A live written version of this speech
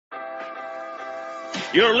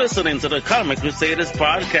You're listening to the Comic Crusaders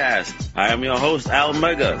podcast. I am your host, Al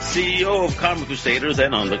Mega, CEO of Comic Crusaders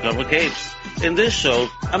and Undercover Capes. In this show,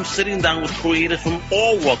 I'm sitting down with creators from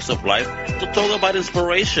all walks of life to talk about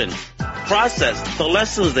inspiration, process, the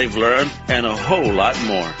lessons they've learned, and a whole lot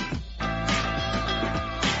more.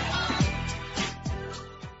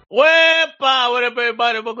 What up,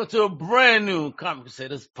 everybody? Welcome to a brand new Comic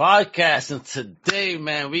Crusaders podcast. And today,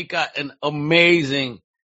 man, we got an amazing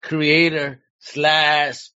creator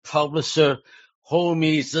 / publisher.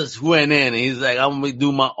 Homie just went in. He's like, I'm going to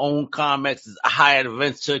do my own comics. It's high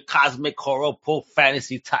adventure, cosmic horror, pulp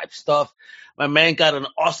fantasy type stuff. My man got an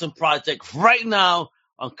awesome project right now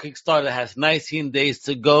on Kickstarter. It has 19 days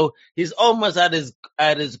to go. He's almost at his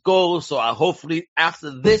goal. So hopefully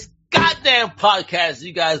after this goddamn podcast,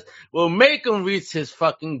 you guys will make him reach his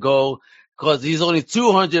fucking goal, because he's only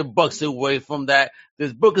 $200 away from that.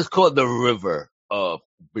 This book is called The River of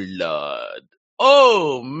Blood.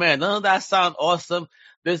 Oh man, doesn't that sound awesome?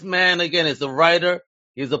 This man, again, is a writer,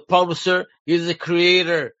 he's a publisher, he's a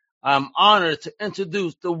creator. I'm honored to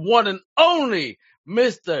introduce the one and only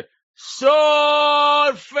Mr.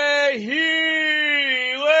 Sean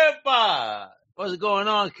Fahey. What's going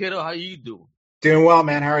on, kiddo? How you doing? Doing well,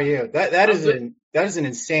 man. How are you? That is an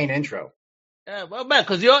insane intro. Yeah, well, man,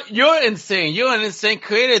 because you're insane. You're an insane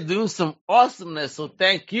creator doing some awesomeness. So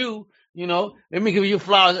thank you. You know, let me give you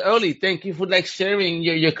flowers early. Thank you for sharing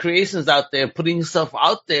your creations out there, putting yourself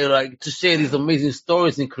out there, to share these amazing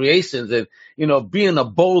stories and creations, and being a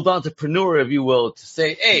bold entrepreneur, if you will, to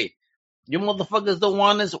say, hey, you motherfuckers don't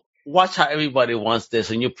want this. Watch how everybody wants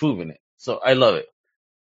this, and you're proving it. So I love it.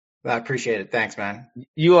 I appreciate it. Thanks, man.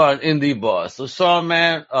 You are an indie boss. So, Sean,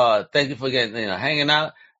 man, thank you for hanging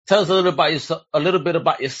out. Tell us a little bit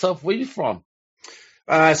about yourself. Where you from?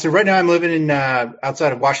 So right now I'm living in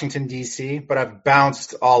outside of Washington, D.C., but I've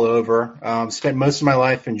bounced all over. Spent most of my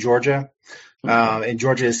life in Georgia. And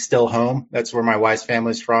Georgia is still home. That's where my wife's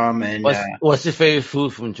family's from. And what's your favorite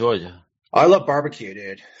food from Georgia? I love barbecue,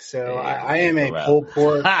 dude. So I am a pulled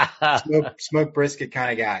pork, smoked brisket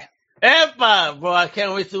kind of guy. Epa, bro, I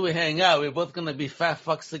can't wait till we hang out. We're both going to be fat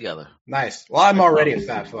fucks together. Nice. Well, I'm already a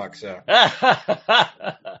fat fuck, so.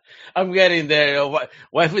 I'm getting there.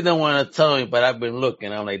 Wifey don't want to tell me, but I've been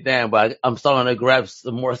looking. I'm like, damn, but I'm starting to grab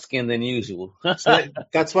some more skin than usual. So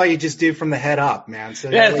that's why you just do from the head up, man. So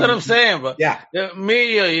yeah, that's what I'm saying, bro. Yeah.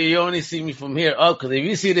 Me, you only see me from here up, because if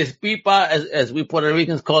you see this pipa, as we Puerto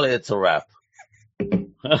Ricans call it, it's a wrap.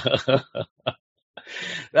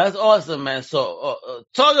 That's awesome, man. So,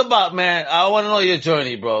 talk about, man, I want to know your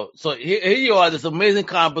journey, bro. So, here you are, this amazing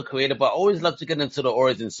comic book creator, but I always love to get into the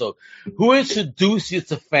origin. So, who introduced you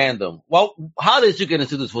to fandom? Well, how did you get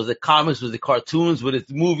into this? Was it comics? Was it cartoons? Was it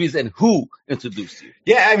movies? And who introduced you?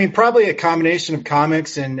 Yeah, I mean, probably a combination of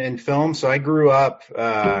comics and film. So, I grew up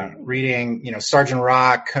reading, Sergeant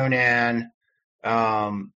Rock, Conan,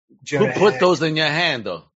 Jonah Who put those in your hand,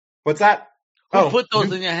 though? What's that? Who put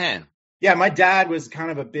those in your hand? Yeah, my dad was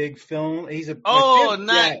kind of a big film. A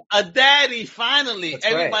daddy, finally. That's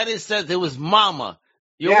Everybody right. says it was mama.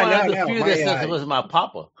 You're one of the few that says it was my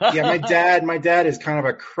papa. Yeah, my dad is kind of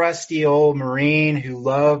a crusty old Marine who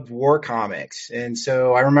loved war comics. And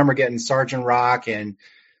so I remember getting Sergeant Rock and,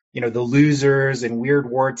 The Losers and Weird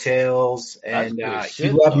War Tales. And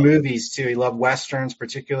he loved movies too. He loved Westerns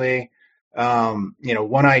particularly.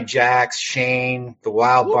 One-Eyed Jacks, Shane, The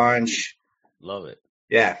Wild Bunch. Love it.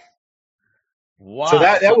 Yeah. Wow. So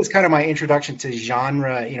that was kind of my introduction to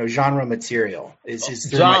genre material.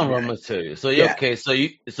 Material. So okay.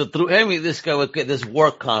 So through this guy would get this war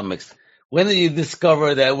comics. When did you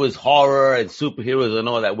discover that it was horror and superheroes and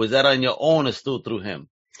all that? Was that on your own or still through him?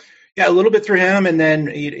 Yeah, a little bit through him, and then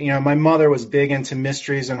my mother was big into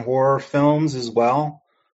mysteries and horror films as well,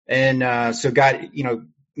 and so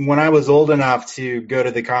when I was old enough to go to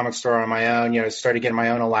the comic store on my own, started getting my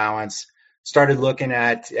own allowance. Started looking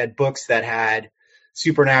at books that had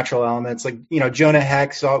supernatural elements, like, Jonah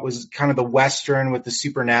Hex. So it was kind of the Western with the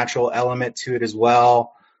supernatural element to it as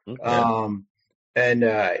well. Okay.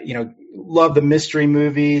 Love the mystery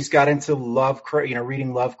movies, got into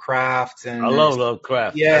reading Lovecraft. And I love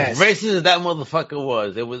Lovecraft. Yeah. As racist as that motherfucker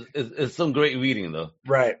was, it's some great reading though.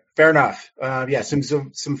 Right. Fair enough.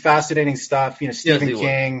 Some fascinating stuff, Stephen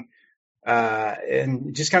King,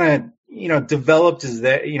 and just kind of, developed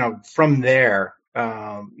from there,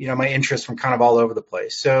 my interest from kind of all over the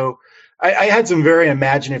place. So I had some very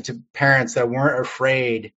imaginative parents that weren't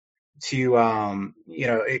afraid to,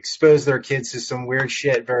 expose their kids to some weird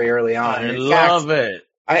shit very early on. I love it.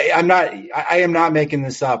 I am not making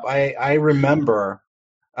this up. I remember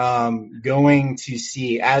going to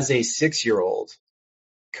see, as a 6-year-old,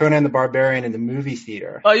 Conan the Barbarian in the movie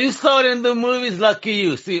theater. Oh, you saw it in the movies? Lucky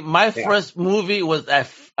you. See, my Yeah. first movie was at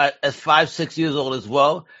 5, 6 years old as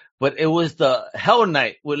well, but it was the Hell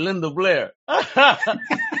Night with Linda Blair.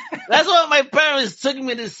 That's what my parents took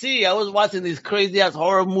me to see. I was watching these crazy ass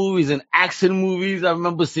horror movies and action movies. I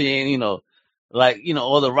remember seeing, all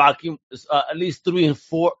the Rocky, at least 3 and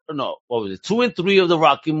 4. No, what was it? 2 and 3 of the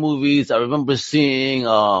Rocky movies. I remember seeing,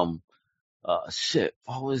 what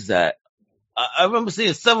was that? I remember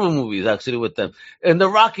seeing several movies actually with them. In the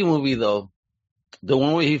Rocky movie though, the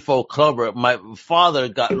one where he fought Clubber, my father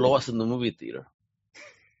got lost in the movie theater.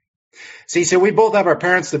 See, so we both have our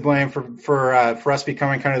parents to blame for us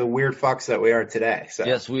becoming kind of the weird fucks that we are today. So.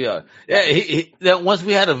 Yes, we are. Yeah, then once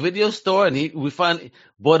we had a video store and we finally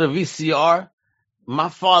bought a VCR, my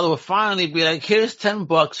father would finally be like, "Here's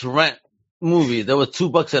 $10, rent movies." There were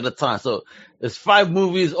 $2 at a time, so it's 5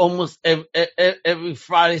 movies almost every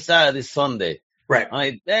Friday, Saturday, Sunday. Right. I'm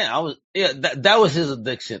like, damn, that was his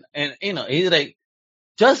addiction, and he's like,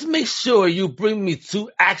 just make sure you bring me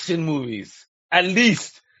 2 action movies at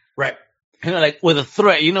least. Right. Like with a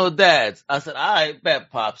threat, dads. I said, all right,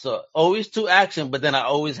 bet, Pop. So always 2 action, but then I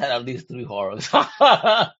always had at least 3 horrors.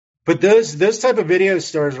 But those type of video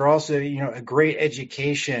stores are also, a great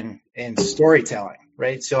education in storytelling,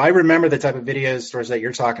 right? So I remember the type of video stores that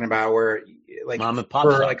you're talking about where like Mom and Pop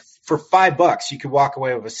for $5 you could walk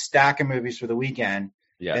away with a stack of movies for the weekend.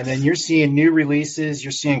 Yes. And then you're seeing new releases,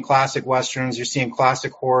 you're seeing classic westerns, you're seeing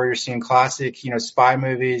classic horror, you're seeing classic, spy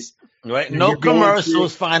movies. Right. No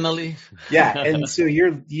commercials finally. Yeah. And so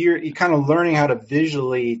you're kind of learning how to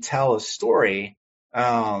visually tell a story.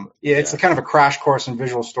 It's a kind of a crash course in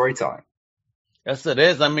visual storytelling. Yes, it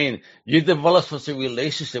is. I mean, you develop such a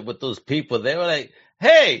relationship with those people. They were like,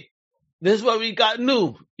 hey, this is what we got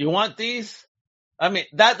new. You want these? I mean,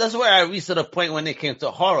 that's where I reached to the point when it came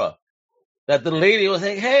to horror. That the lady was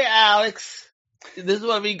like, hey, Alex, this is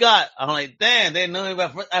what we got. I'm like, damn, they know me,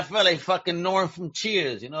 but I felt like fucking Norm from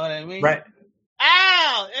Cheers. You know what I mean? Right.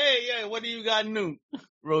 Al, hey, what do you got new,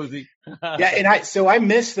 Rosie? Yeah, and I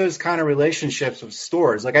miss those kind of relationships with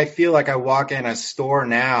stores. Like I feel like I walk in a store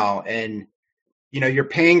now and, you're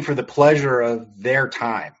paying for the pleasure of their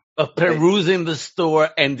time. Of perusing the store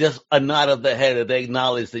and just a nod of the head that they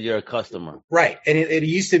acknowledge that you're a customer. Right. And it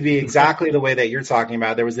used to be exactly the way that you're talking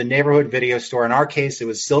about. There was the neighborhood video store. In our case, it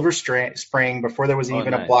was Silver Spring before there was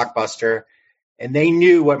even a Blockbuster. And they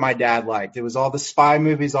knew what my dad liked. It was all the spy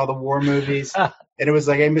movies, all the war movies. And it was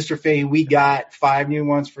like, hey, Mr. Fahey, we got 5 new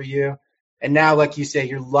ones for you. And now, like you say,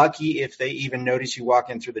 you're lucky if they even notice you walk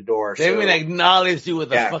in through the door. They even acknowledge you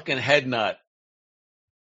with a fucking head nod.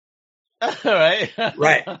 Right?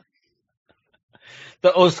 Right.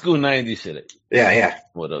 The old school 90s shit. Yeah.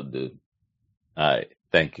 What up, dude? All right.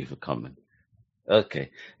 Thank you for coming.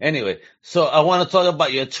 Okay. Anyway, so I want to talk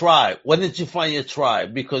about your tribe. When did you find your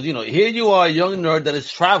tribe? Because, here you are, a young nerd that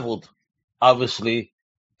has traveled, obviously,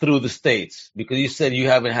 through the States. Because you said you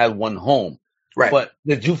haven't had one home. Right. But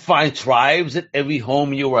did you find tribes at every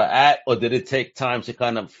home you were at? Or did it take time to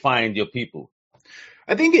kind of find your people?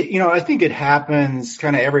 I think it happens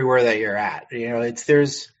kind of everywhere that you're at.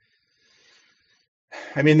 There's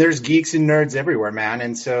geeks and nerds everywhere, man.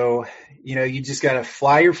 And so, you just got to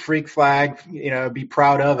fly your freak flag, be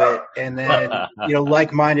proud of it. And then,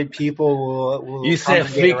 like-minded people will You said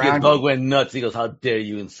freak, your dog went nuts. He goes, how dare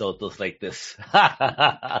you insult us like this?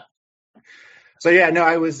 So, yeah, no,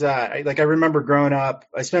 I was, I remember growing up,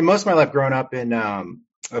 I spent most of my life growing up in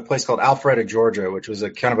a place called Alpharetta, Georgia, which was a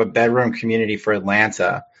kind of a bedroom community for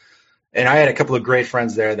Atlanta. And I had a couple of great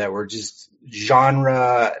friends there that were just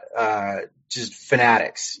genre, just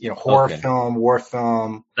fanatics, horror film, war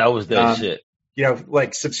film. That was their shit.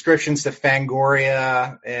 Like subscriptions to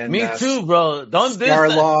Fangoria and me too, bro. Don't diss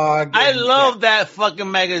Starlog. I love that fucking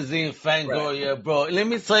magazine, Fangoria, right. Bro. Let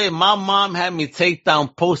me tell you, my mom had me take down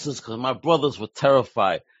posters because my brothers were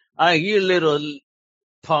terrified. You little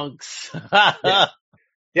punks.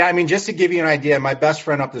 Yeah, I mean, just to give you an idea, my best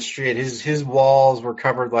friend up the street, his walls were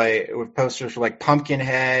covered with posters for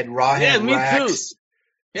Pumpkinhead, Rawhead Rex,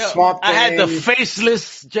 too. Swamp Thing. I had the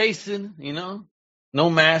faceless Jason, no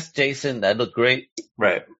mask Jason. That looked great.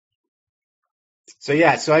 Right. So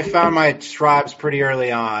I found my tribes pretty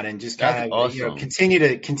early on, and just kind of awesome. continue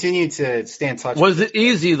to stay in touch. Was it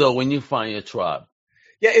easy though when you find your tribe?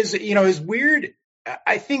 Yeah, it was weird.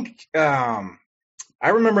 I think. I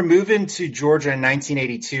remember moving to Georgia in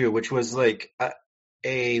 1982, which was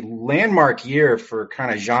a landmark year for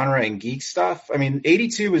kind of genre and geek stuff. I mean,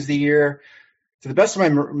 82 was the year, to the best of my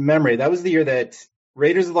memory, that was the year that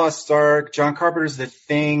Raiders of the Lost Ark, John Carpenter's The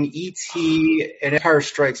Thing, E.T., and Empire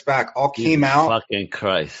Strikes Back all came out. Fucking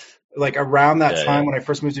Christ. like around that Yeah. time when I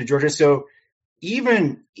first moved to Georgia. So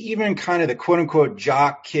even kind of the quote unquote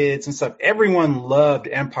jock kids and stuff, everyone loved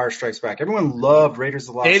Empire Strikes Back. Everyone loved Raiders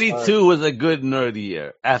of the Lost Ark. 82 was a good nerdy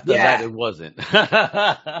year. After that, Yeah. it wasn't.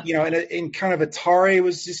 And kind of Atari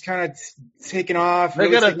was just kind of taking off, They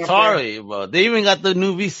really got taking off there. Atari, bro. They even got the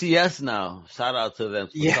new VCS now. Shout out to them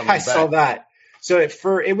for Yeah, coming I back. saw that. So it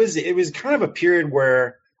was kind of a period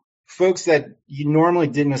where folks that you normally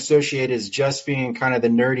didn't associate as just being kind of the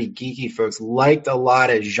nerdy, geeky folks liked a lot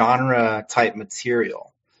of genre type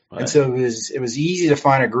material. Right. And so it was easy to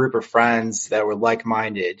find a group of friends that were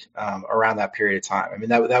like-minded around that period of time. I mean,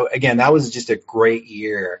 that was just a great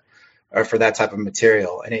year for that type of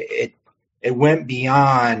material. And it went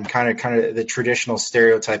beyond kind of the traditional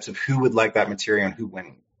stereotypes of who would like that material and who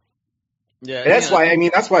wouldn't. Yeah,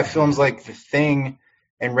 And that's why films like The Thing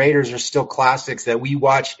and Raiders are still classics that we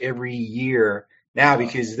watch every year now,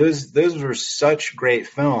 because those were such great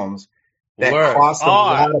films that crossed a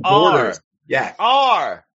lot of borders. Yeah.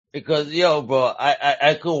 Because bro,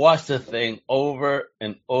 I could watch The Thing over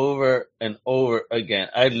and over and over again.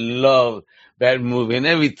 I love that movie, and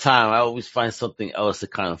every time I always find something else to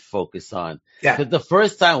kind of focus on. Yeah. Because the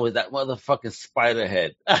first time was that motherfucking spider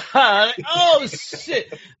head. Like, oh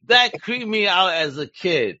shit, that creeped me out as a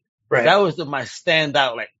kid. Right. That was my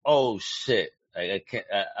standout. Like, oh shit, I can't.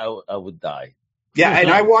 I would die. Yeah, and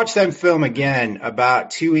I watched that film again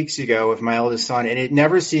about 2 weeks ago with my oldest son, and it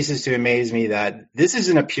never ceases to amaze me that this is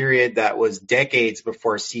in a period that was decades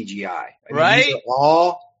before CGI. I mean, right? These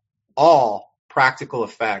are all practical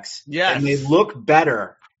effects. Yes. And they look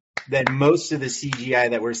better than most of the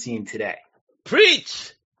CGI that we're seeing today.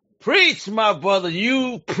 Preach, my brother.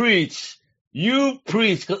 You preach.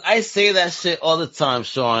 Because I say that shit all the time,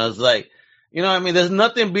 Sean. It's like, you know what I mean? There's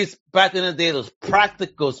nothing beats back in the day, those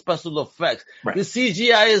practical special effects. Right. The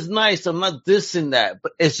CGI is nice. I'm not dissing that,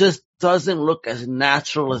 but it just doesn't look as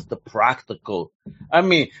natural as the practical. I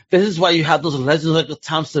mean, this is why you have those legends like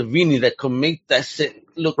Tom Savini that can make that shit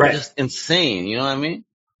look just insane. You know what I mean?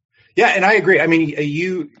 Yeah, and I agree. I mean,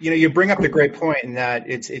 you bring up a great point in that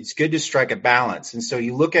it's good to strike a balance. And so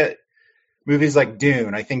you look at movies like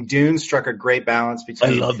Dune. I think Dune struck a great balance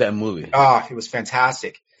between. I love that movie. Oh, it was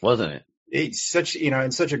fantastic, wasn't it? It's such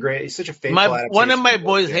such a faithful adaptation. One of my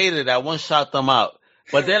boys hated that. One shot them out,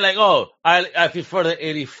 but they're like, "Oh, I prefer the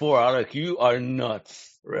 '84." I'm like, "You are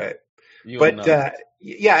nuts." Right.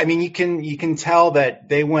 Yeah, I mean, you can tell that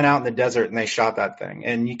they went out in the desert and they shot that thing,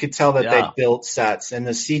 and you could tell that they built sets, and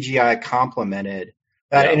the CGI complemented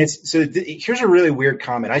that. And here's a really weird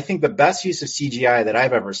comment. I think the best use of CGI that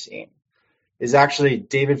I've ever seen is actually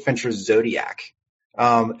David Fincher's Zodiac.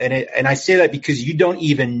 And I say that because you don't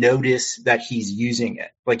even notice that he's using it.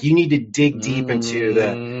 Like, you need to dig deep into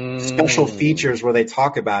the special features where they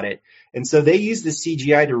talk about it. And so they use the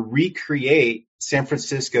CGI to recreate San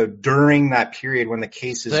Francisco during that period when the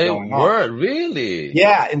case is going on. Really?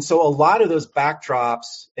 Yeah. And so a lot of those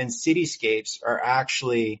backdrops and cityscapes are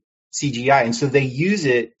actually CGI. And so they use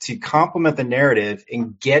it to complement the narrative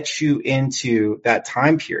and get you into that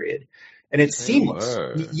time period. And it's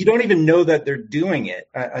seamless. You don't even know that they're doing it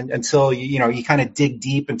until you kind of dig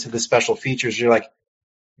deep into the special features. You're like,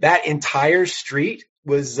 that entire street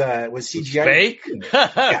was CGI. Fake?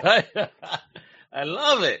 Yeah. I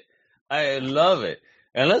love it.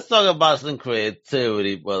 And let's talk about some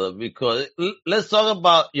creativity, brother, because let's talk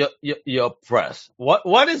about your press.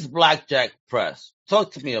 What is Blackjack Press?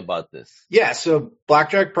 Talk to me about this. Yeah, so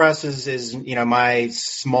Blackjack Press is my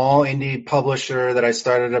small indie publisher that I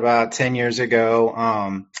started about 10 years ago.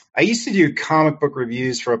 I used to do comic book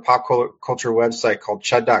reviews for a pop culture website called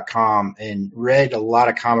Chud.com and read a lot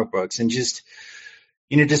of comic books and just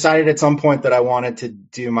decided at some point that I wanted to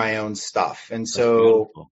do my own stuff. And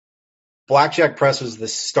so Blackjack Press was the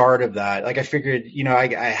start of that. Like, I figured,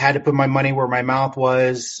 I had to put my money where my mouth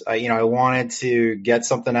was. I wanted to get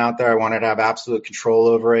something out there. I wanted to have absolute control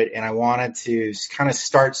over it. And I wanted to kind of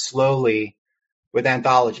start slowly with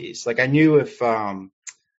anthologies. Like, I knew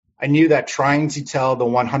that trying to tell the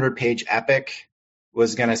 100-page epic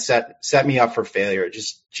was going to set me up for failure.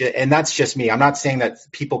 And that's just me. I'm not saying that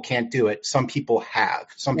people can't do it. Some people have.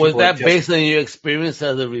 Was that based on your experience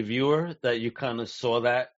as a reviewer that you kind of saw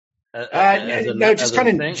that? Just kind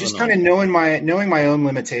of knowing my own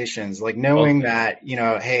limitations, like knowing that,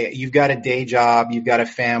 hey, you've got a day job, you've got a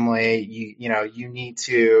family, you need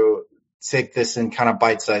to take this in kind of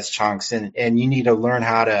bite-sized chunks, and you need to learn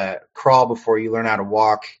how to crawl before you learn how to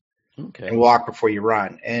walk, and walk before you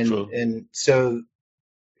run. And so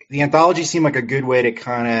the anthology seemed like a good way to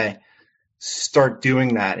kind of start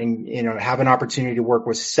doing that and, have an opportunity to work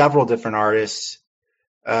with several different artists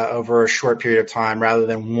over a short period of time rather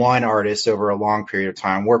than one artist over a long period of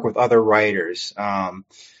time. Work with other writers,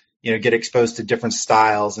 get exposed to different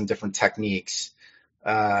styles and different techniques.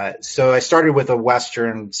 So I started with a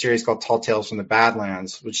Western series called Tall Tales from the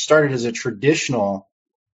Badlands, which started as a traditional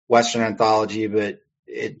Western anthology, but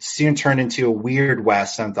it soon turned into a Weird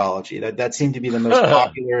West anthology. That seemed to be the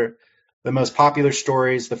most popular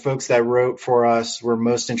stories. The folks that wrote for us were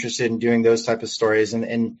most interested in doing those type of stories,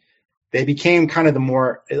 and they became kind of the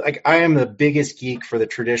more, like, I am the biggest geek for the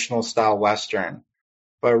traditional style Western,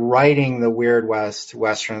 but writing the Weird West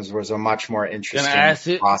Westerns was a much more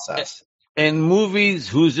interesting process. In movies,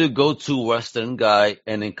 who's your go-to Western guy?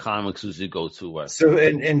 And in comics, who's your go-to Western? So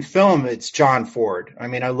in film, it's John Ford. I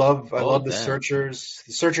mean, I love The Searchers.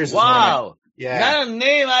 The Searchers. Wow. Is one of not a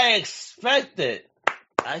name I expected.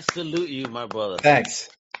 I salute you, my brother. Thanks.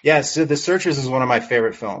 Yeah. So The Searchers is one of my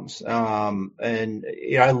favorite films. And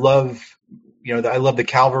I love the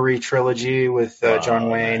Calvary trilogy with John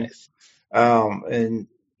Wayne. Nice. And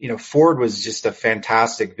Ford was just a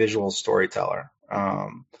fantastic visual storyteller.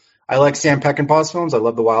 I like Sam Peckinpah's films. I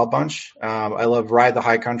love The Wild Bunch. I love Ride the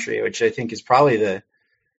High Country, which I think is probably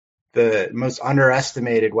the most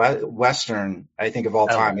underestimated Western, I think, of all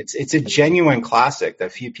time. It's a genuine classic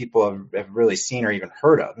that few people have really seen or even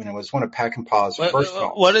heard of. And it was one of Peckinpah's first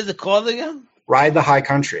films. What is it called again? Ride the High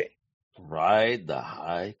Country. Ride the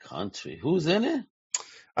High Country. Who's in it?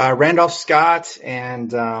 Randolph Scott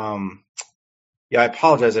and I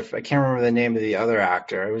apologize. I can't remember the name of the other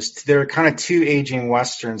actor. They're kind of two aging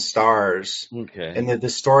Western stars. Okay. And the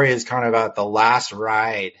story is kind of about the last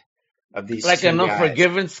ride of these like two an guys.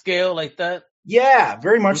 Unforgiven scale like that? Yeah,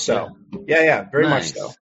 very much so. Yeah, very nice.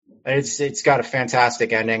 much so. It's got a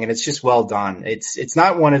fantastic ending, and it's just well done. It's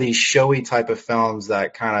not one of these showy type of films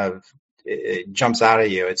that kind of it jumps out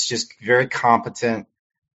at you. It's just very competent,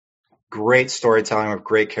 great storytelling with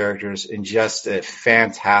great characters, and just a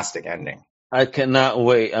fantastic ending. I cannot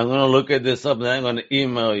wait. I'm going to look at this up and I'm going to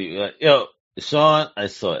email you. Like, yo, Sean, I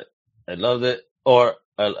saw it. I loved it. Or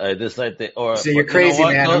I disliked it. Or, so you're crazy,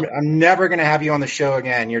 man. I'm never going to have you on the show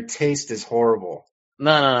again. Your taste is horrible.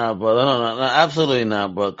 No, brother. No, absolutely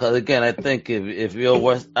not, bro. Because, again, I think if you're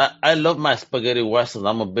West, I love my spaghetti westerns.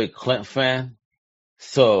 I'm a big Clint fan.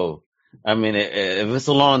 So, I mean, if it's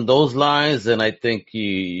along those lines, then I think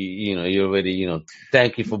you already,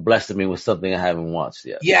 thank you for blessing me with something I haven't watched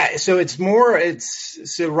yet. Yeah, so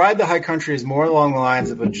so Ride the High Country is more along the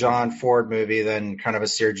lines of a John Ford movie than kind of a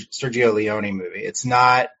Sergio Leone movie. It's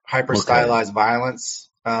not hyper stylized violence.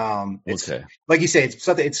 It's like you say, it's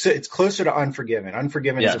something. It's closer to Unforgiven.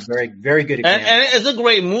 Unforgiven is a very, very good example. And it's a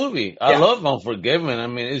great movie. I love Unforgiven. I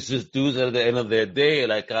mean, it's just dudes at the end of their day,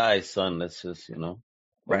 like, all right, son, let's just,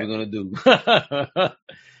 what are we going to do?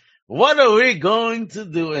 What are we going to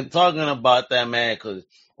do? And talking about that, man, because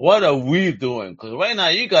what are we doing? Because right now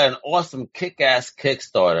you got an awesome kick-ass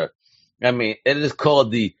Kickstarter. I mean, it is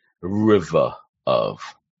called the River of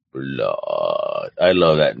Blood. I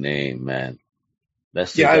love that name, man.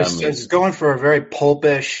 I was going for a very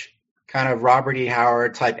pulpish kind of Robert E.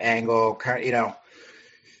 Howard type angle, kind of,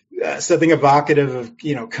 something evocative of,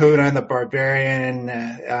 Conan the Barbarian,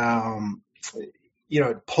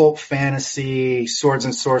 pulp fantasy, swords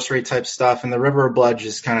and sorcery type stuff. And the River of Blood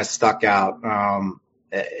just kind of stuck out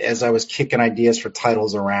as I was kicking ideas for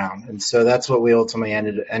titles around. And so that's what we ultimately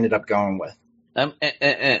ended up going with. And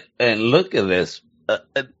look at this.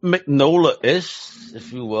 Mignola-ish,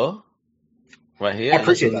 if you will. Right here. I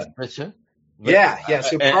appreciate that. Picture. Yeah.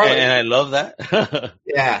 So Carlos, and I love that.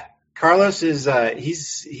 Yeah. Carlos is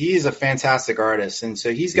he's a fantastic artist, and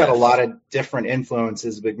so he's got a lot of different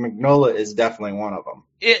influences, but Mignola is definitely one of them.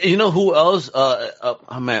 You know who else?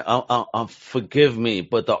 Forgive me,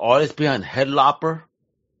 but the artist behind Headlopper.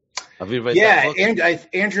 Have you read that book? And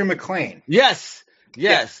Andrew McLean. Yes.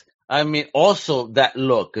 I mean, also that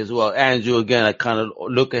look as well. Andrew, again, I kind of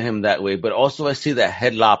look at him that way, but also I see that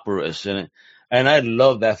Headlopper-ish in it, and I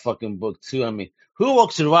love that fucking book too. I mean, who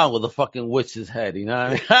walks around with a fucking witch's head? You know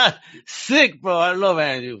what I mean? Sick, bro. I love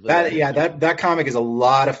Andrew. That comic is a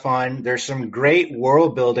lot of fun. There's some great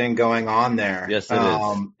world building going on there. Yes, it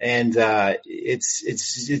is. And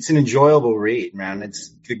it's an enjoyable read, man.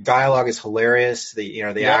 The dialogue is hilarious.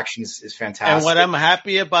 The action is fantastic. And what I'm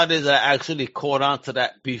happy about is I actually caught on to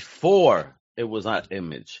that before it was on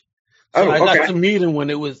Image. So I got to meet him when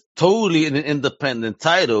it was totally an independent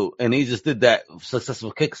title, and he just did that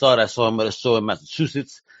successful Kickstarter. I saw him at a show in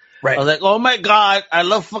Massachusetts. Right. I was like, oh my God, I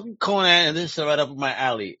love fucking Conan, and this is right up my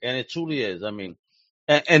alley. And it truly is. I mean,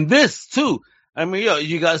 and this too. I mean,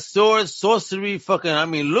 you got swords, sorcery,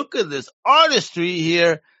 look at this artistry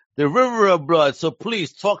here, the River of Blood. So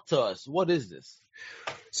please talk to us. What is this?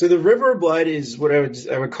 So the River of Blood is what I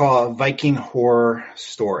would call a Viking horror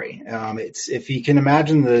story. It's if you can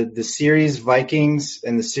imagine the series Vikings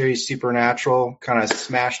and the series Supernatural kind of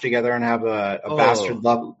smashed together and have a Oh,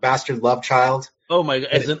 bastard love child. oh my God!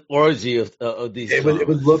 It's an orgy of these It would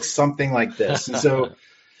look genres. something like this. And so,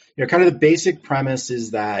 kind of the basic premise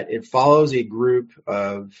is that it follows a group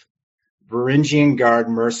of Varangian Guard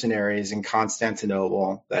mercenaries in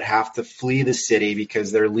Constantinople that have to flee the city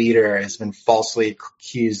because their leader has been falsely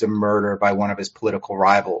accused of murder by one of his political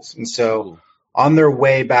rivals. And so, Ooh. on their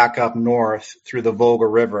way back up north through the Volga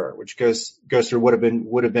River, which goes through would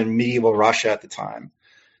have been medieval Russia at the time,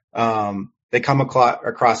 they come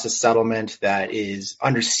across a settlement that is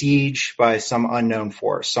under siege by some unknown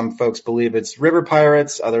force. Some folks believe it's river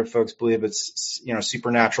pirates. Other folks believe it's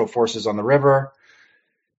supernatural forces on the river.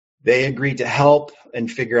 They agree to help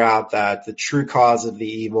and figure out that the true cause of the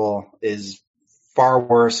evil is far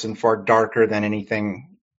worse and far darker than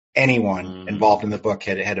anyone involved in the book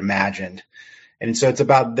had imagined. And so it's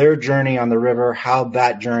about their journey on the river, how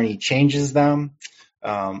that journey changes them,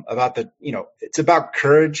 it's about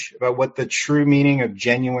courage, about what the true meaning of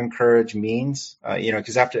genuine courage means.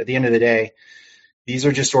 Because at the end of the day, these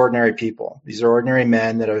are just ordinary people. These are ordinary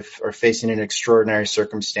men that are facing an extraordinary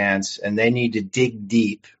circumstance, and they need to dig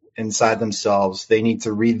deep inside themselves. They need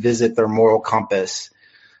to revisit their moral compass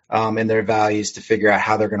and their values to figure out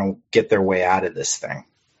how they're going to get their way out of this thing.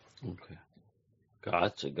 Okay.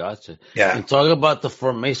 Gotcha. Yeah. And talk about the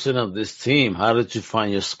formation of this team. How did you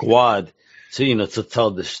find your squad to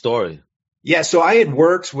tell this story? Yeah, so I had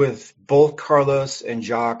worked with both Carlos and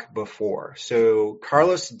Jacques before. So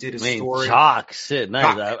Carlos did a story. Jacques, shit,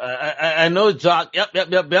 nice. Jacques. I know Jacques.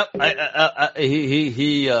 Yep.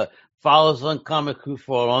 He follows on Comic Crew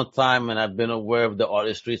for a long time, and I've been aware of the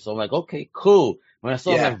artistry. So I'm like, okay, cool. When I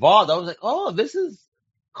saw him involved, I was like, oh, this is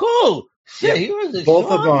cool. Shit, he was a both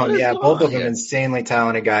of them insanely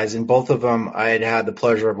talented guys, and both of them I had the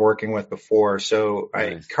pleasure of working with before. So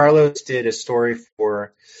Nice. Carlos did a story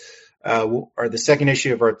for the second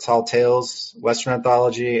issue of our Tall Tales Western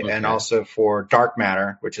anthology, and also for Dark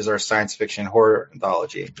Matter, which is our science fiction horror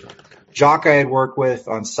anthology. Jacques I had worked with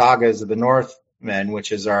on Sagas of the Northmen,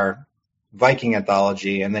 which is our Viking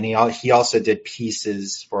anthology, and then he also did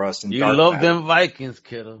pieces for us in Dark love Matter. them Vikings,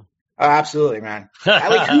 kiddo. Oh, absolutely, man.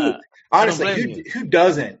 Honestly, who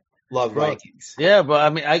doesn't love Vikings? Yeah, but I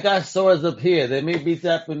mean, I got swords up here. They may be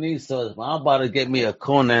Japanese swords, but I'm about to get me a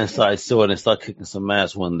Conan-sized sword and start kicking some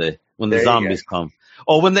ass one day when the zombies come.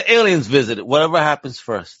 Or when the aliens visit, whatever happens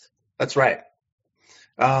first. That's right.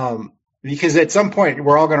 Because at some point,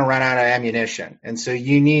 we're all going to run out of ammunition. And so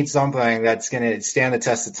you need something that's going to stand the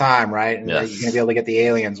test of time, right? And that you're going to be able to get the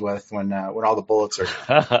aliens with when all the bullets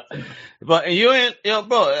are. But you ain't, bro,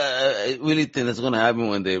 I really think that's going to happen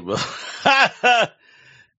one day, bro.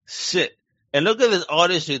 Shit. And look at this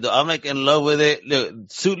artistry, though. I'm like in love with it.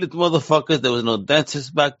 Look, suitless motherfuckers. There was no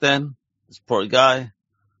dentist back then. This poor guy.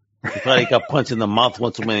 He probably got punched in the mouth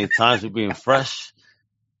one too many times for being fresh,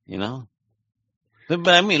 But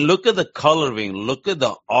I mean, look at the coloring. Look at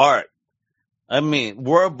the art. I mean,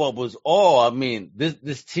 word bubbles.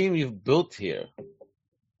 This team you've built here.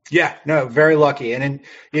 Yeah, no, very lucky. And then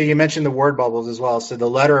you mentioned the word bubbles as well. So the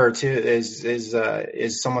letterer too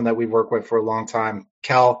is someone that we've worked with for a long time,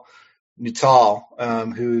 Kel Nuttall,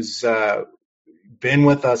 who's been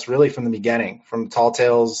with us really from the beginning, from Tall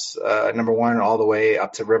Tales #1 all the way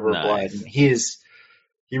up to River of Blood. And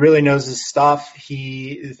he really knows his stuff.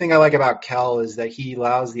 The thing I like about Kel is that he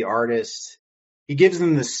allows the artist, he gives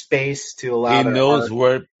them the space to allow. He knows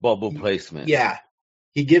word bubble placement. Yeah.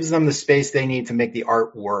 He gives them the space they need to make the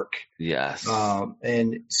art work. Yes.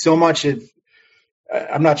 And so much of,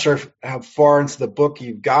 I'm not sure how far into the book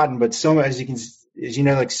you've gotten, but so much,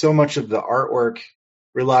 like so much of the artwork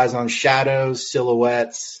relies on shadows,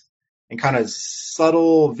 silhouettes, and kind of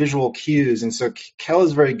subtle visual cues. And so Kel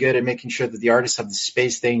is very good at making sure that the artists have the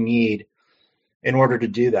space they need in order to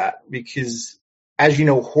do that. Because as you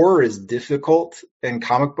know, horror is difficult in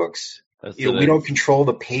comic books. We don't control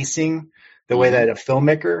the pacing the way that a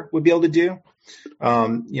filmmaker would be able to do.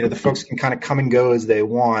 The folks can kind of come and go as they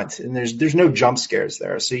want, and there's no jump scares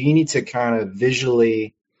there. So you need to kind of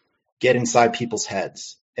visually get inside people's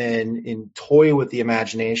heads and toy with the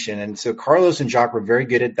imagination. And so Carlos and Jacques were very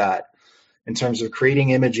good at that in terms of creating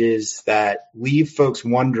images that leave folks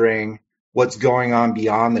wondering what's going on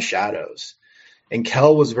beyond the shadows. And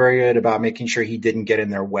Kel was very good about making sure he didn't get in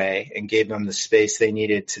their way and gave them the space they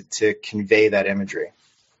needed to convey that imagery.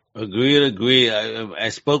 Agreed. I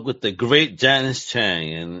spoke with the great Janice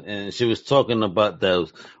Chang, and she was talking about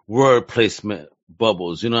those word placement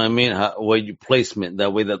bubbles. You know what I mean? Where you placement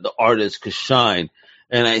that way that the artist could shine.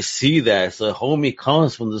 And I see that. So homie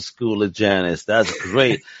comes from the school of Janice. That's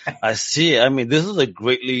great. I see it. I mean, this is a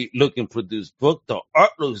greatly looking produced book. The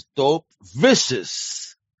art looks dope,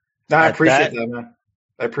 vicious. No, I appreciate that, man.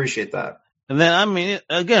 I appreciate that. And then, I mean,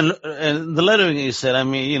 again, and the lettering you said, I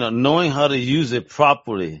mean, knowing how to use it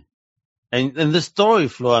properly. And the story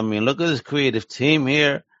flow, I mean, look at this creative team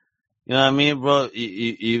here. You know what I mean, bro?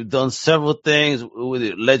 You've done several things with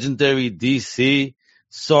it. Legendary DC.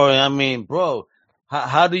 Sorry, I mean, bro,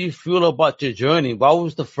 how do you feel about your journey? What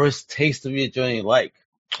was the first taste of your journey like?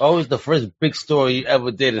 What was the first big story you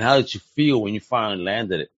ever did, and how did you feel when you finally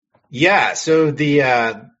landed it? Yeah, so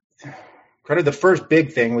the first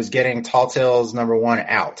big thing was getting Tall Tales #1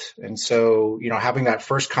 out. And so, having that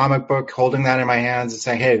first comic book, holding that in my hands and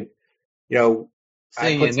saying, hey,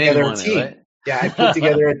 I put together a team. Right? Yeah, I put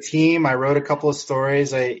together a team. I wrote a couple of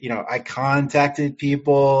stories. I contacted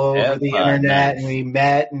people over the internet, and we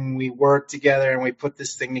met and we worked together and we put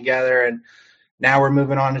this thing together. And now we're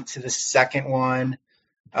moving on to the second one.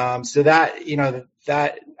 So that,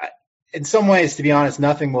 that in some ways, to be honest,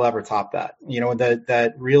 nothing will ever top that.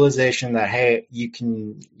 That realization that, hey, you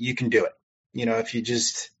can do it. If you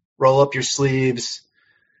just roll up your sleeves,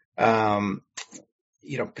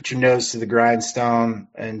 put your nose to the grindstone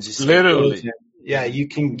and just literally, you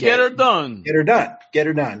can get her done. Get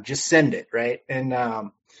her done. Just send it, right?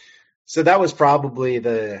 And so that was probably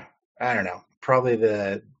the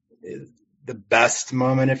best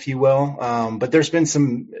moment, if you will. But there's been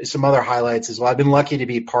some other highlights as well. I've been lucky to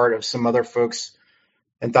be part of some other folks'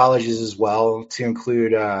 anthologies as well, to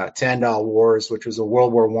include To End All Wars, which was a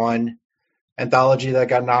World War I anthology that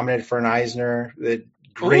got nominated for an Eisner.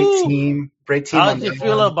 Great team. How did you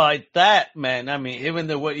feel about that, man? I mean, even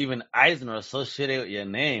there were even Eisner associated with your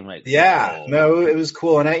name, like no, it was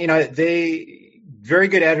cool, and they very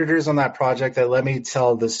good editors on that project that let me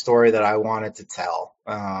tell the story that I wanted to tell.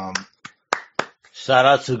 Shout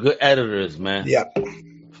out to good editors, man. Yeah,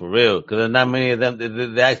 for real, because not many of them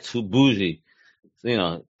they act too bougie.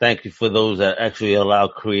 Thank you for those that actually allow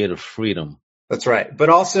creative freedom. That's right, but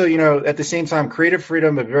also at the same time, creative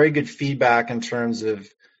freedom, but very good feedback in terms of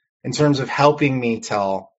helping me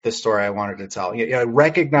tell the story I wanted to tell.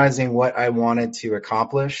 Recognizing what I wanted to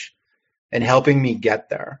accomplish and helping me get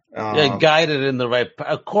there. Guided in the right.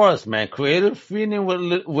 Of course, man. Creative freedom with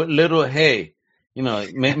little hay.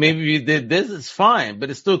 Maybe you did this, it's fine, but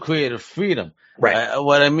it's still creative freedom. Right.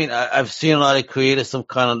 What I mean, I've seen a lot of creators some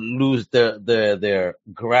kind of lose their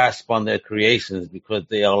grasp on their creations because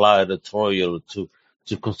they allow editorial to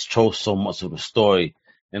control so much of the story.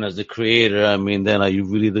 And as the creator, I mean, then are you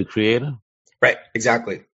really the creator? Right.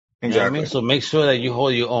 Exactly. You know what I mean? So make sure that you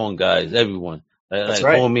hold your own, guys, everyone. That's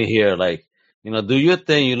right. Hold me here. Do your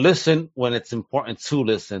thing. You listen when it's important to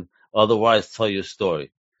listen. Otherwise, tell your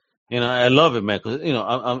story. I love it, man, because,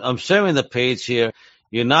 I'm sharing the page here.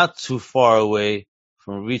 You're not too far away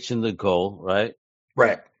from reaching the goal, right?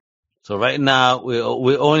 Right. So right now,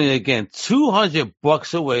 we're only, again,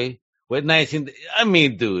 $200 away with 19. I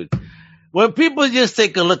mean, dude, when people just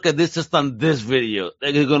take a look at this, just on this video,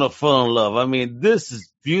 they're going to fall in love. I mean, this is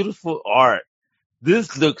beautiful art.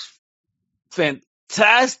 This looks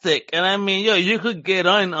fantastic. And I mean, you could get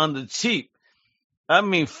on the cheap. I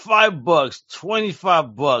mean, $5,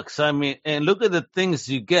 $25. I mean, and look at the things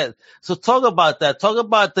you get. So talk about that. Talk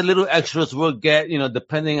about the little extras we'll get,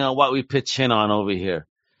 depending on what we pitch in on over here.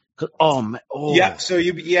 Oh man. Oh. Yeah. So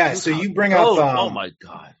you bring up. Oh my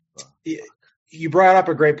God. You brought up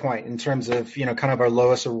a great point in terms of, kind of our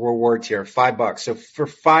lowest reward tier, $5. So for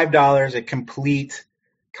 $5, a complete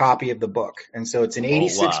copy of the book. And so it's an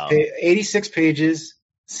 86 pages.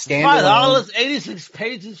 $5, 86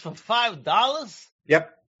 pages for $5?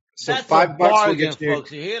 Yep. So that's $5 will get you,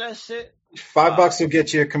 folks. You hear that shit? $5 will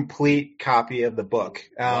get you a complete copy of the book.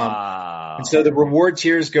 Wow. And so the reward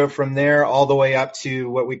tiers go from there all the way up to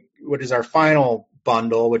what is our final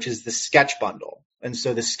bundle, which is the sketch bundle. And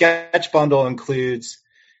so the sketch bundle includes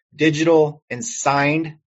digital and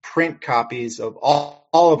signed print copies of all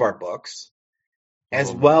of our books,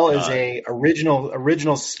 as well as a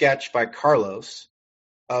original sketch by Carlos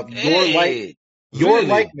of your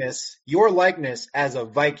likeness as a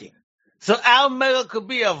Viking. So Al Mega could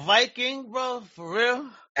be a Viking, bro, for real?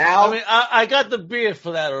 I got the beard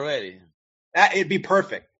for that already. It'd be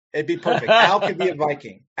perfect. Al could be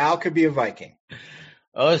a Viking.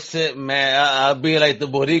 Oh shit, man! I'll be like the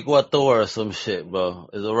Boricua Thor or some shit, bro.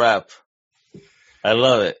 It's a wrap. I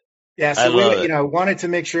love it. Yeah, so we wanted to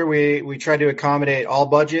make sure we try to accommodate all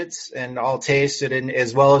budgets and all tastes, and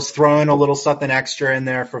as well as throw in a little something extra in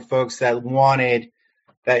there for folks that wanted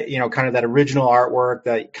that, kind of that original artwork,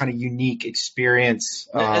 that kind of unique experience,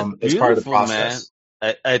 It's as part of the beautiful, man. process.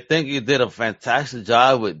 I think you did a fantastic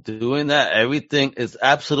job with doing that. Everything is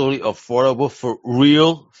absolutely affordable for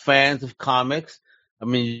real fans of comics. I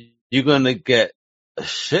mean, you're going to get a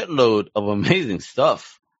shitload of amazing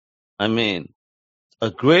stuff. I mean, a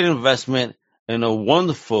great investment and a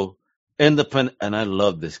wonderful independent. And I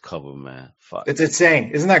love this cover, man. Fuck. It's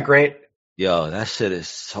insane. Isn't that great? Yo, that shit is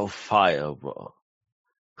so fire, bro.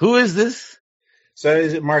 Who is this? So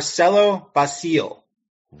is it Marcelo Basile?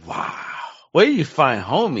 Wow. Where do you find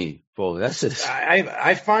homie, bro? That's just.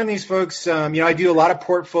 I find these folks, I do a lot of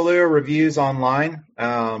portfolio reviews online.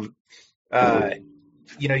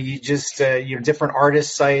 You just, different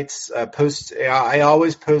artist sites, I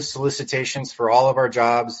always post solicitations for all of our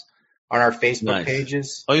jobs on our Facebook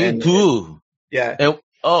pages. Oh, you do? Yeah. And,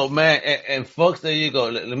 oh, man. And folks, there you go.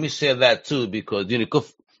 Let me share that too, because,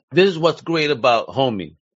 this is what's great about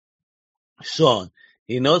homie. Sean,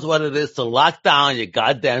 he knows what it is to lock down your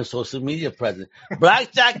goddamn social media presence.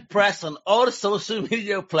 Blackjack Press on all the social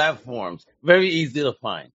media platforms. Very easy to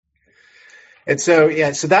find. And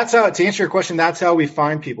so, so that's how, to answer your question, that's how we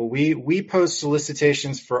find people. We post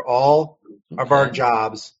solicitations for all of our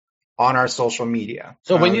jobs on our social media.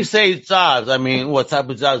 So when you say jobs, I mean, what type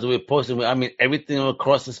of jobs are we posting? I mean, everything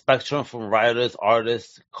across the spectrum, from writers,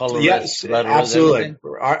 artists, colorists. Yes, absolutely.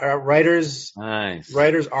 Everything? Writers, nice.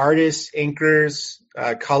 Writers, artists, inkers,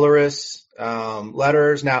 colorists,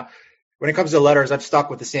 letters. Now, when it comes to letters, I've stuck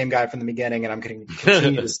with the same guy from the beginning, and I'm going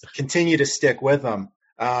to continue to stick with him.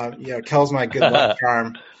 Kel's my good luck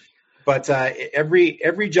charm. But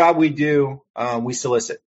every job we do, we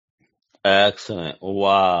solicit. Excellent.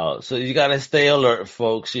 Wow. So you got to stay alert,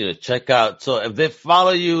 folks. Check out. So if they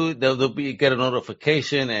follow you, they'll get a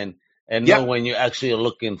notification and know when you're actually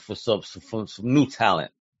looking for some new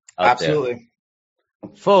talent out Absolutely.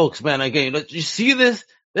 there. Folks, man, again, you see this?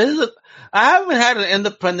 I haven't had an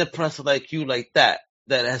independent press like you like that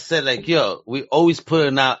has said like, yo, we always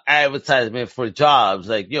putting out advertisement for jobs.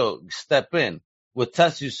 Like, yo, step in. We'll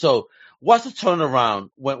test you. So what's the turnaround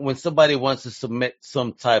when somebody wants to submit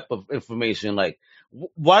some type of information? Like,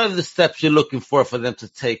 what are the steps you're looking for them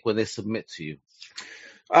to take when they submit to you?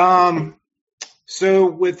 So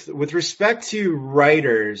with respect to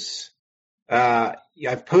writers,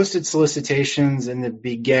 I've posted solicitations in the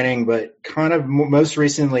beginning, but kind of most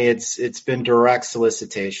recently it's been direct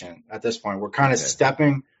solicitation at this point. We're kind of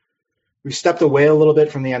we've stepped away a little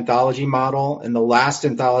bit from the anthology model, and the last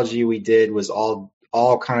anthology we did was all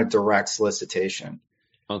kind of direct solicitation.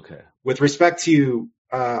 Okay. With respect to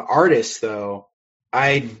artists, though,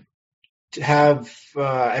 I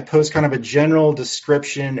post kind of a general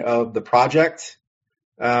description of the project,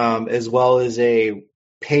 as well as a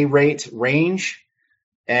pay rate range.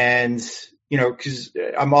 And, because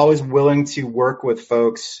I'm always willing to work with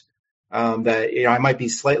folks that, I might be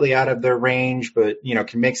slightly out of their range, but,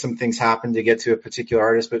 can make some things happen to get to a particular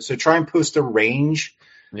artist. But so try and post a range.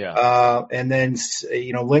 Yeah. And then,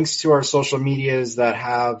 links to our social medias that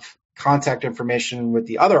have contact information with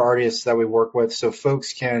the other artists that we work with, so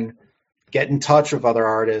folks can get in touch with other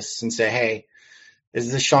artists and say, hey, is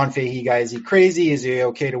this Sean Fahey guy? Is he crazy? Is he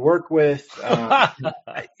okay to work with? I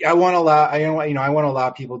want to allow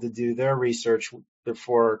people to do their research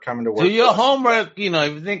before coming to work. Do your homework. If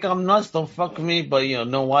you think I'm nuts, don't fuck with me. But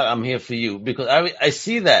know what? I'm here for you, because I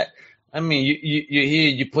see that. I mean, you're here,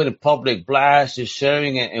 you put in public blast, you're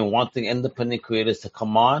sharing it and wanting independent creators to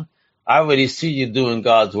come on. I already see you doing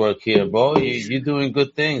God's work here, bro. You're doing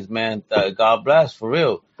good things, man. God bless, for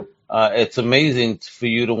real. It's amazing for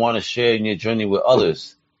you to want to share in your journey with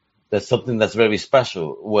others. That's something that's very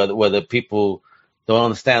special, whether people don't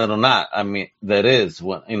understand it or not. I mean, that is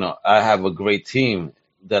what, I have a great team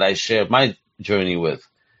that I share my journey with,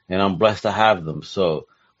 and I'm blessed to have them. So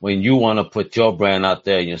when you want to put your brand out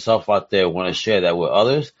there and yourself out there, want to share that with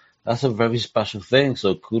others, that's a very special thing.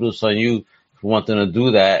 So kudos on you for wanting to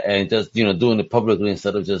do that, and just, doing it publicly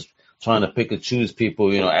instead of just trying to pick and choose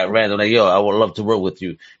people, at random. Like, yo, I would love to work with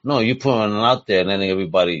you. No, you putting them out there and letting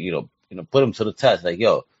everybody, put them to the test. Like,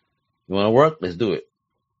 yo, you want to work? Let's do it.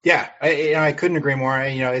 Yeah, I couldn't agree more.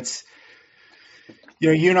 It's,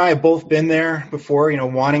 you and I have both been there before,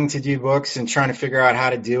 wanting to do books and trying to figure out how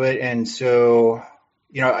to do it. And so,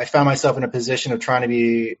 I found myself in a position of trying to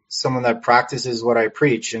be someone that practices what I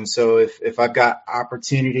preach. And so if I've got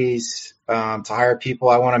opportunities to hire people,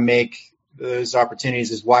 I want to make those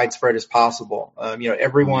opportunities as widespread as possible.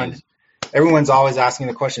 Everyone's always asking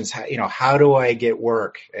the questions, how do I get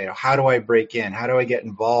work? How do I break in? How do I get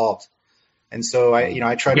involved? And so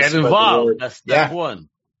I try to get involved. That's step one.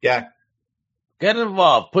 Yeah. Get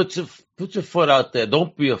involved. Put your foot out there.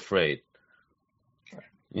 Don't be afraid.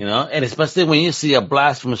 And especially when you see a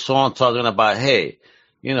blast from Sean talking about, hey,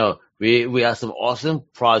 we have some awesome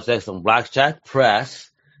projects on Blackjack Press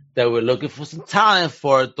that we're looking for some talent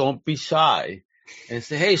for. Don't be shy. And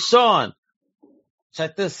say, hey, Sean,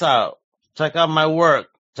 check this out. Check out my work.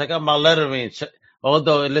 Check out my lettering.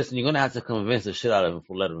 Although, listen, you're going to have to convince the shit out of him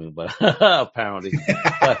for lettering, but apparently.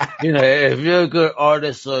 But, if you're a good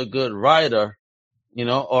artist or a good writer,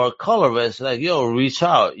 or a colorist, like, reach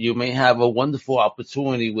out. You may have a wonderful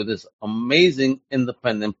opportunity with this amazing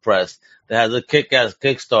independent press that has a kick-ass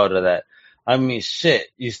Kickstarter that, I mean, shit,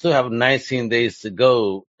 you still have 19 days to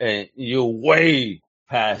go and you're way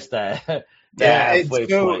past that. Halfway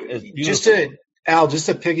point. Just to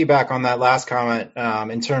piggyback on that last comment,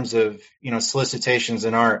 in terms of, solicitations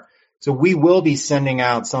in art. So we will be sending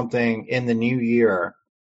out something in the new year,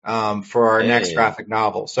 for our next graphic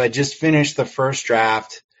novel. So I just finished the first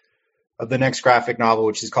draft of the next graphic novel,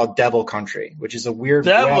 which is called Devil Country, which is a weird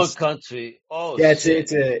Country. Oh, yeah,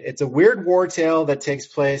 shit. it's a weird war tale that takes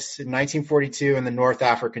place in 1942 in the North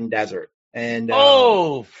African desert. And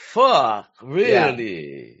oh, fuck,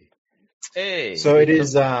 really? Yeah. Hey. So it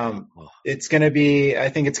is. It's gonna be. I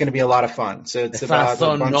think it's gonna be a lot of fun. So it's about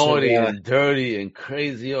so a bunch naughty of, and dirty and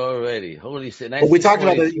crazy already. Holy shit! We talked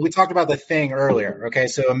about the Thing earlier. Okay,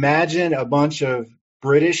 so imagine a bunch of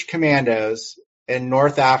British commandos in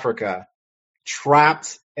North Africa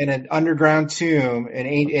trapped in an underground tomb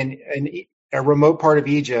in a remote part of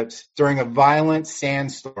Egypt during a violent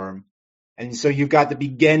sandstorm. And so you've got the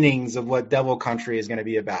beginnings of what Devil Country is going to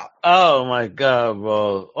be about. Oh my God,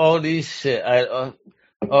 bro! All these shit. All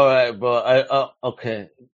right, bro. Okay.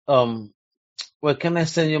 Well, can I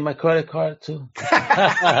send you my credit card too?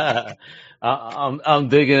 I'm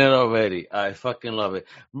digging it already. I fucking love it,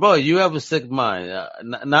 bro. You have a sick mind.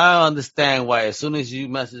 Now I understand why. As soon as you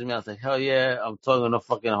message me, I was like, hell yeah, I'm talking to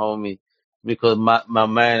fucking homie, because my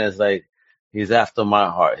man is like, he's after my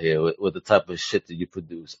heart here with the type of shit that you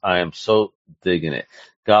produce. I am so digging it.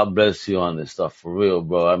 God bless you on this stuff, for real,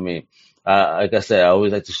 bro. I mean, like I said, I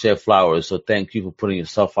always like to share flowers. So thank you for putting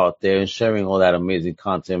yourself out there and sharing all that amazing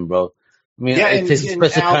content, bro. I mean, it takes a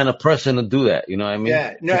special kind of person to do that. You know what I mean?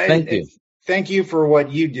 Yeah. No, so thank you. Thank you for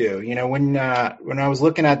what you do. When I was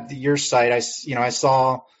looking at your site, I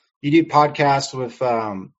saw you do podcasts with,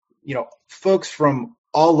 folks from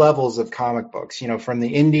all levels of comic books, from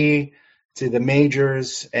the indie to the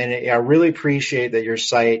majors. And I really appreciate that your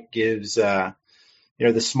site gives, the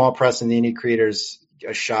small press and the indie creators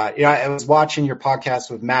a shot. I was watching your podcast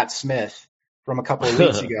with Matt Smith from a couple of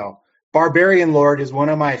weeks ago. Barbarian Lord is one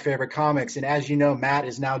of my favorite comics. And as you know, Matt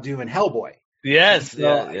is now doing Hellboy. Yes. So,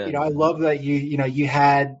 I love that you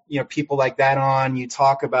had, people like that on. You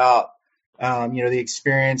talk about, the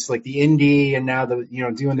experience, like the indie, and now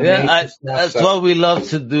doing the major stuff. That's what we love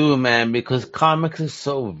to do, man, because comics is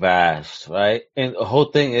so vast, right? And the whole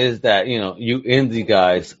thing is that, you indie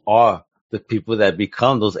guys are the people that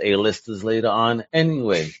become those A-listers later on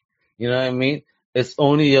anyway. You know what I mean? It's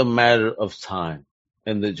only a matter of time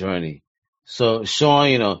in the journey. So,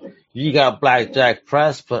 Sean, you got Blackjack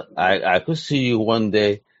Press, but I could see you one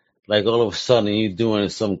day, like all of a sudden you doing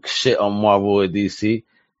some shit on Marvel or DC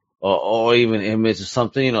or even Image or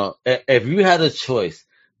something. If you had a choice,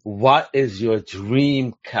 what is your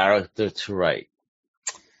dream character to write?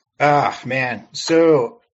 Man.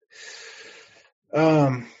 So,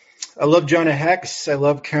 I love Jonah Hex. I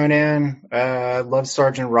love Conan. I love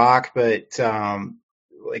Sergeant Rock. But,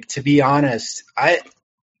 to be honest,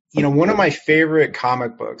 one of my favorite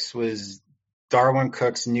comic books was Darwin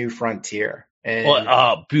Cook's New Frontier.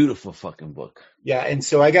 And, beautiful fucking book. Yeah, and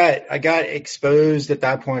so I got exposed at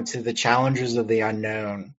that point to the Challengers of the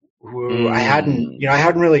Unknown, who I hadn't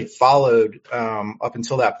really followed up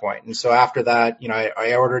until that point. And so after that,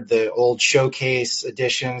 I ordered the old showcase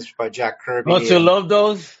editions by Jack Kirby. Don't you love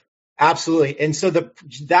those? Absolutely. And so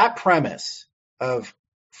that premise of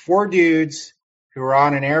 4 dudes who are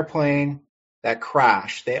on an airplane that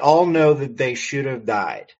crashed, they all know that they should have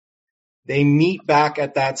died. They meet back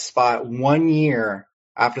at that spot 1 year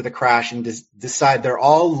after the crash and decide they're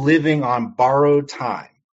all living on borrowed time.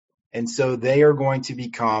 And so they are going to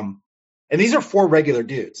become, and these are 4 regular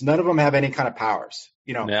dudes. None of them have any kind of powers.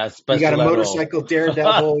 You got a motorcycle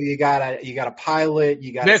daredevil, you got a pilot,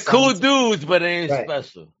 they're cool dudes, but they ain't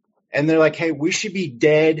special. And they're like, hey, we should be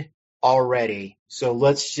dead already. So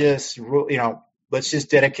let's just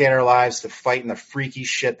dedicate our lives to fighting the freaky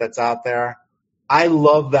shit that's out there. I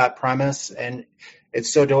love that premise. And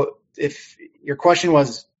it's if your question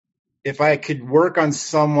was, if I could work on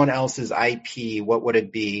someone else's IP, what would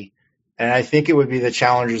it be? And I think it would be the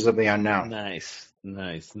Challengers of the Unknown. Nice.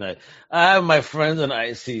 I have my friends in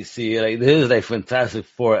ICC. Like, this is like Fantastic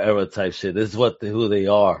Four era type shit. This is who they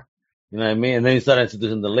are. You know what I mean? And then you start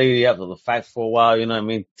introducing the lady after the fact for a while. You know what I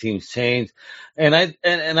mean? Teams change, and I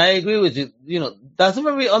agree with you. You know, that's a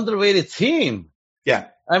very underrated team. Yeah.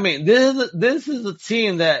 I mean, this is a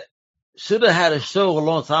team that should have had a show a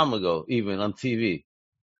long time ago, even on TV,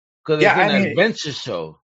 because it's an adventure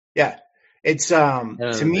show. Yeah. It's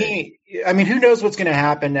to me, I mean, who knows what's going to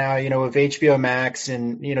happen now, you know, with HBO Max,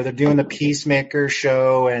 and you know, they're doing the Peacemaker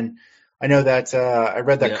show, and I know that I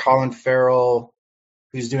read that Colin Farrell,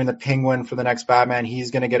 who's doing the Penguin for the next Batman,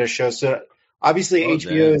 he's going to get a show. So obviously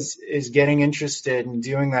HBO is getting interested in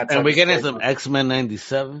doing that. And we're getting some X-Men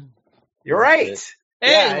 97. You're right.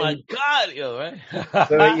 Hey, my God, yo, right?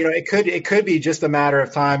 So, you know, it could be just a matter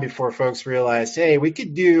of time before folks realize, hey, we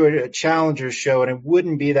could do a Challengers show and it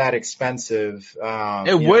wouldn't be that expensive.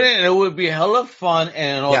 It wouldn't. It would be hella fun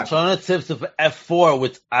and an alternative to F4,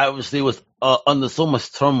 which obviously was under so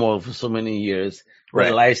much turmoil for so many years, with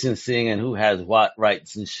licensing and who has what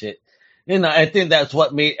rights and shit. You know, I think that's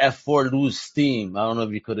what made F4 lose steam. I don't know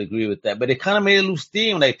if you could agree with that, but it kind of made it lose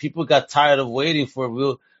steam. Like, people got tired of waiting for a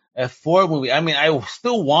real F4 movie. I mean, I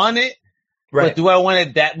still want it, but do I want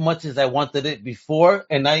it that much as I wanted it before?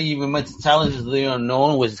 And I even mentioned Challengers of the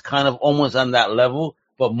Unknown, which is kind of almost on that level,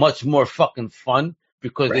 but much more fucking fun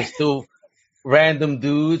because they're still random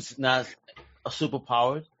dudes, not super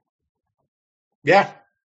powered. Yeah.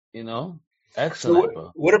 You know? Excellent, so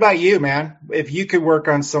bro. What about you, man? If you could work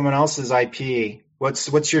on someone else's IP,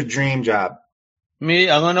 what's your dream job?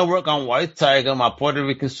 Me, I'm going to work on White Tiger, my Puerto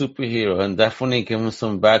Rican superhero, and definitely give him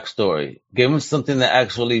some backstory. Give him something that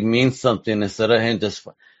actually means something instead of him just,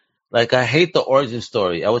 like, I hate the origin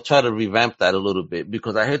story. I would try to revamp that a little bit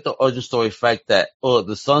because I hate the origin story fact that,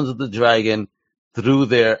 the Sons of the Dragon threw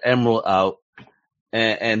their emerald out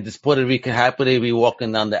and this Puerto Rican happily be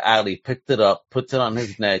walking down the alley, picked it up, puts it on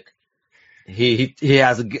his neck. He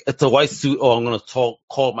has it's a white suit. Oh, I'm going to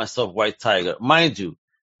call myself White Tiger. Mind you,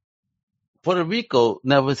 Puerto Rico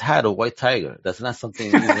never had a white tiger. That's not something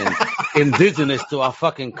even indigenous to our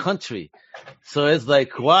fucking country. So it's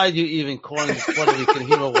like, why are you even calling this Puerto Rican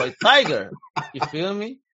hero White Tiger? You feel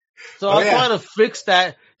me? So I'll try to fix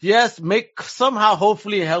that. Yes, somehow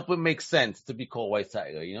hopefully help it make sense to be called White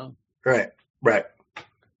Tiger, you know? Right.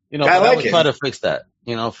 You know, I would try to fix that,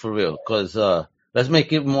 you know, for real. Cause, let's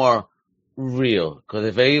make it more real. Cause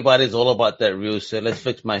if everybody's all about that real shit, let's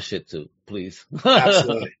fix my shit too, please.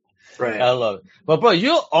 Absolutely. Right. I love it. But, bro,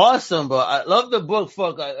 you're awesome, bro. I love the book.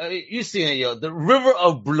 Fuck, you seen it, yo. The River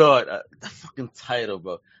of Blood. The fucking title,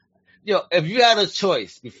 bro. Yo, if you had a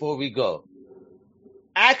choice before we go,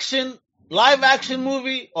 live action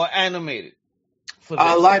movie or animated?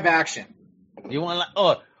 Live action. You want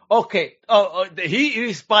okay. He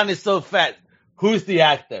responded so fast. Who's the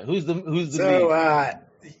actor? Who's the lead? So,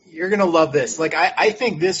 you're going to love this. Like, I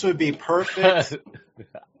think this would be perfect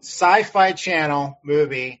Sci-Fi Channel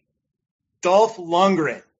movie. Dolph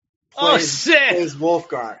Lundgren plays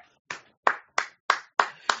Wolfgar.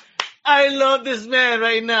 I love this man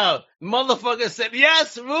right now. Motherfucker said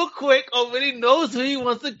yes real quick, already knows who he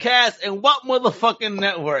wants to cast and what motherfucking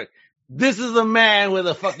network. This is a man with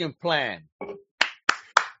a fucking plan.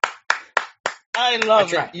 I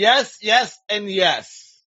love it. Yes, and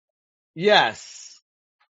yes. Yes.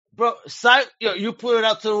 Bro, you put it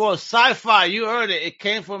out to the world. Sci-fi, you heard it. It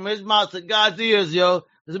came from his mouth to God's ears, yo.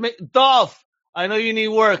 Dolph, I know you need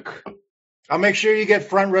work. I'll make sure you get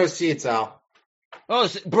front row seats, Al. Oh,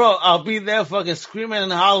 bro, I'll be there fucking screaming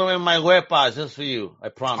and hollering my weapons just for you. I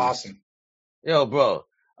promise. Awesome. Yo, bro,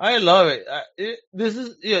 I love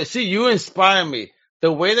it. See, you inspire me.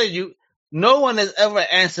 The way that no one has ever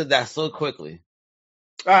answered that so quickly.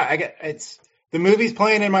 The movie's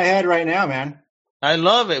playing in my head right now, man. I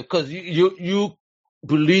love it because you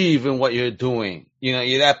believe in what you're doing. You know,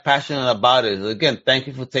 you're that passionate about it. Again, thank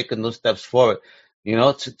you for taking those steps forward, you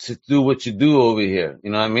know, to do what you do over here.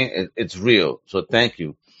 You know what I mean? It's real. So thank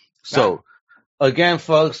you. So again,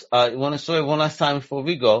 folks, I want to show you one last time before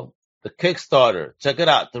we go, the Kickstarter. Check it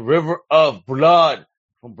out. The River of Blood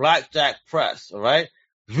from Blackjack Press. All right.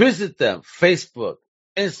 Visit them. Facebook,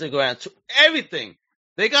 Instagram, everything.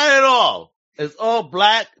 They got it all. It's all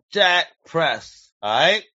Blackjack Press. All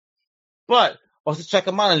right. But also check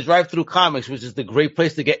them out on Drive Through Comics, which is the great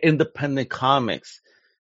place to get independent comics.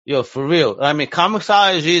 Yo, for real. I mean,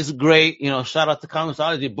 Comixology is great. You know, shout out to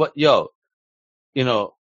Comixology. But, yo, you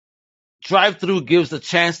know, Drive Through gives a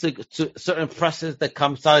chance to certain presses that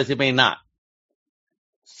Comixology may not.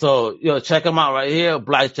 So, yo, check them out right here.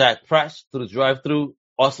 Blackjack Press through Drive Through.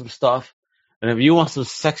 Awesome stuff. And if you want some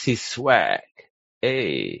sexy swag,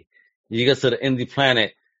 hey, you go to the Indie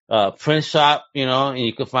Planet print shop, and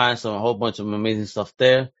you can find a whole bunch of amazing stuff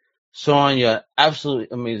there. Sean, you're an absolutely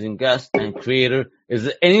amazing guest and creator. Is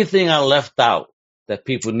there anything I left out that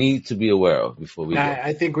people need to be aware of before we go?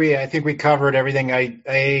 I think we covered everything.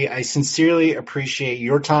 I sincerely appreciate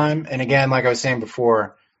your time. And again, like I was saying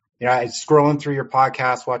before, I scrolling through your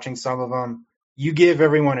podcast, watching some of them. You give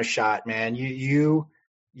everyone a shot, man. You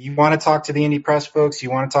want to talk to the indie press folks.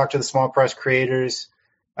 You want to talk to the small press creators.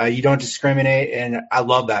 You don't discriminate, and I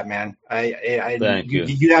love that, man. Thank you.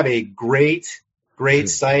 You have a great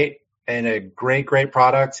site and a great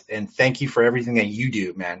product, and thank you for everything that you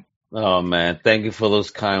do, man. Oh, man, thank you for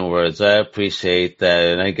those kind words. I appreciate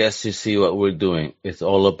that. And I guess you see what we're doing. It's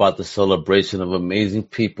all about the celebration of amazing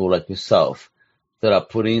people like yourself that are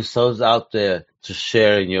putting themselves out there to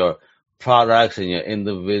share in your products and your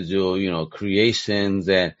individual, creations.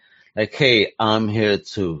 And like, hey, I'm here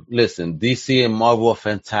too. Listen, DC and Marvel are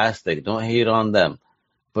fantastic. Don't hate on them.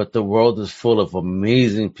 But the world is full of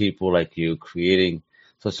amazing people like you creating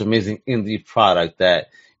such amazing indie product that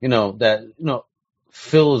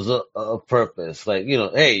fills a purpose. Like,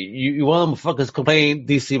 hey, you want to fuckers complain,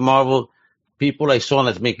 DC, Marvel, people like Sean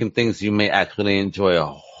that's making things you may actually enjoy a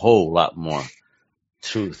whole lot more.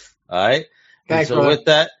 Truth. All right? Thanks, and so with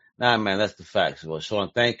that, man, that's the facts. Well,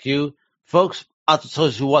 Sean, thank you. Folks, I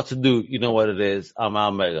told you what to do. You know what it is. I'm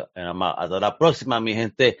Omega, and I'm out. Hasta la próxima, mi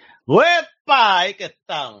gente. ¡Huepa! ¿Qué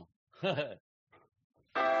tal?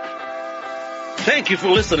 Thank you for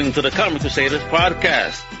listening to the Comic Crusaders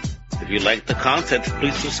podcast. If you like the content,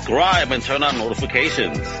 please subscribe and turn on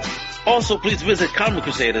notifications. Also, please visit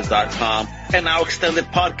ComicCrusaders.com and our extended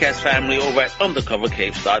podcast family over at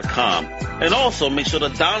UndercoverCapes.com. And also, make sure to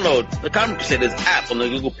download the Comic Crusaders app on the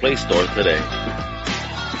Google Play Store today.